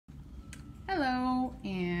Hello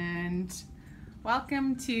and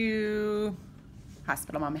welcome to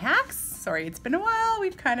Hospital Mom Hacks. Sorry it's been a while.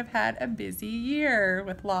 We've kind of had a busy year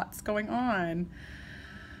with lots going on.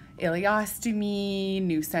 Ileostomy,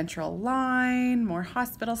 new central line, more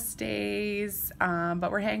hospital stays,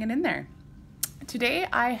 but we're hanging in there. Today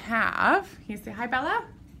I have, can you say hi, Bella?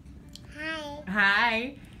 Hi.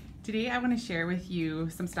 Hi. Today I want to share with you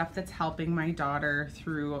some stuff that's helping my daughter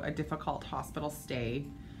through a difficult hospital stay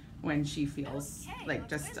when she feels like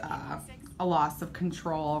just a loss of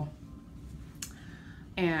control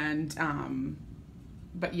and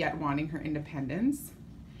but yet wanting her independence.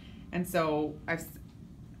 And so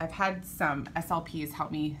I've had some SLPs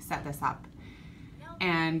help me set this up,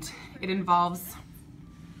 and it involves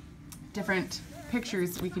different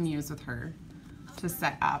pictures we can use with her to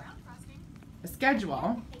set up a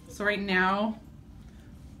schedule. So right now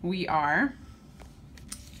we are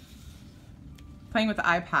playing with the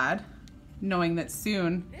iPad, knowing that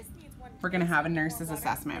soon we're going to have a nurse's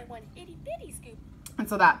assessment. And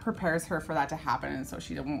so that prepares her for that to happen, and so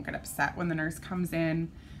she won't get upset when the nurse comes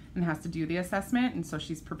in and has to do the assessment, and so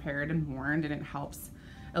she's prepared and warned, and it helps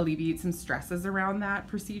alleviate some stresses around that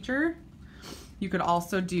procedure. You could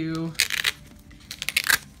also do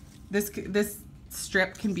this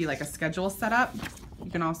strip can be like a schedule setup.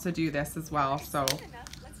 You can also do this as well. So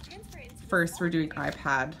first we're doing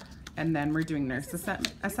iPad, and then we're doing nurse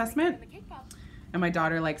assessment. And my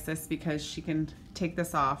daughter likes this because she can take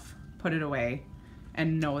this off, put it away,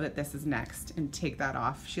 and know that this is next and take that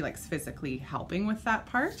off. She likes physically helping with that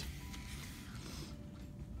part.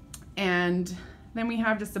 And then we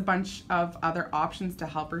have just a bunch of other options to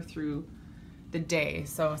help her through the day.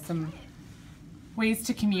 So some ways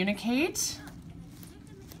to communicate.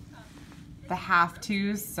 The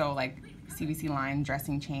have-tos, so like CVC line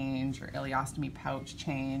dressing change or ileostomy pouch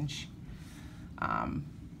change.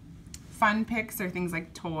 Fun picks are things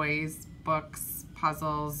like toys, books,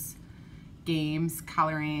 puzzles, games,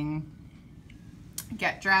 coloring.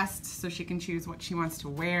 Get dressed so she can choose what she wants to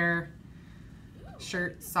wear.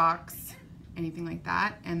 Shirts, socks, anything like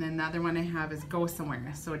that. And then the other one I have is go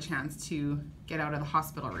somewhere, so a chance to get out of the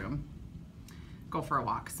hospital room, go for a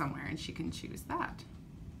walk somewhere, and she can choose that.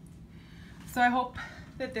 So I hope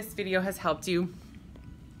that this video has helped you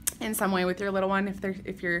in some way with your little one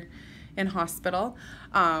if you're in hospital.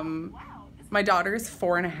 My daughter is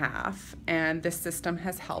 4.5, and this system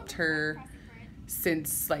has helped her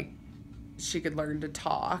since like she could learn to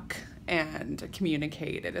talk and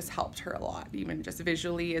communicate. It has helped her a lot, even just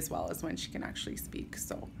visually as well as when she can actually speak.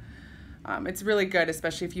 So it's really good,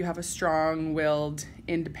 especially if you have a strong-willed,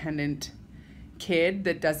 independent kid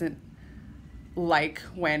that doesn't like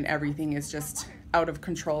when everything is just out of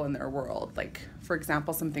control in their world. Like, for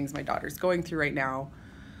example, some things my daughter's going through right now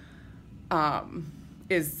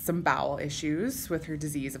is some bowel issues with her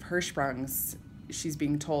disease of Hirschsprung's. She's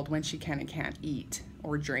being told when she can and can't eat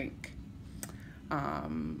or drink.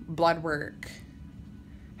 Blood work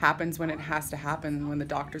happens when it has to happen, when the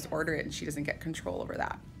doctors order it, and she doesn't get control over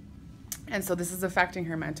that. And so this is affecting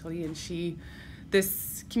her mentally, and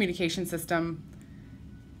this communication system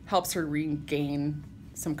helps her regain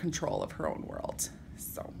some control of her own world.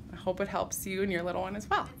 So I hope it helps you and your little one as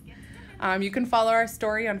well. You can follow our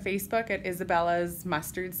story on Facebook at Isabella's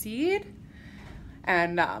Mustard Seed,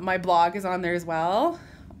 and my blog is on there as well,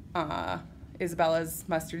 Isabella's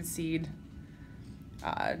Mustard Seed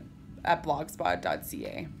at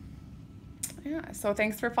blogspot.ca. Yeah, so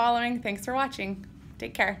thanks for following, thanks for watching,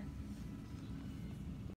 take care.